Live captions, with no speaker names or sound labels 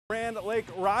Grand Lake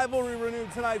rivalry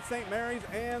renewed tonight. St. Mary's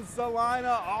and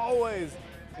Celina, always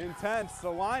intense.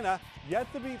 Celina yet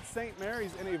to beat St.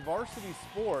 Mary's in a varsity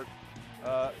sport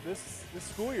this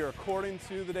school year, according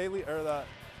to the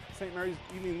St. Mary's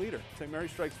evening leader. St.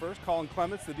 Mary's strikes first. Colin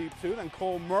Clements, the deep two. Then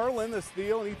Cole Merlin, the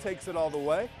steal, and he takes it all the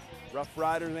way. Rough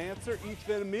Riders answer.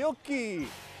 Ethan Mielke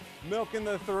milking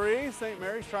the three. St.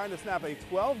 Mary's trying to snap a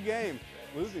 12-game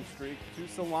losing streak to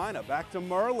Celina. Back to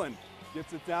Merlin.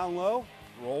 Gets it down low.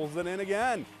 Rolls it in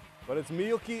again, but it's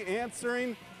Mielke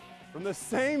answering from the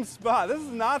same spot. This is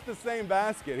not the same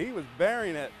basket. He was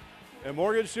burying it. And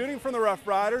Morgan shooting from the Rough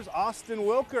Riders. Austin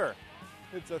Wilker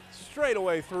hits a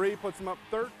straightaway three, puts them up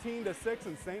 13-6,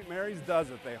 and St. Mary's does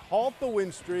it. They halt the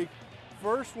win streak.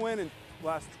 First win in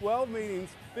last 12 meetings,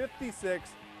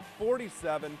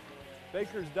 56-47.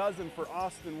 Baker's dozen for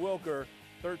Austin Wilker,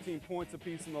 13 points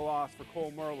apiece in the loss for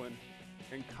Cole Merlin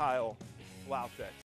and Kyle Lautex.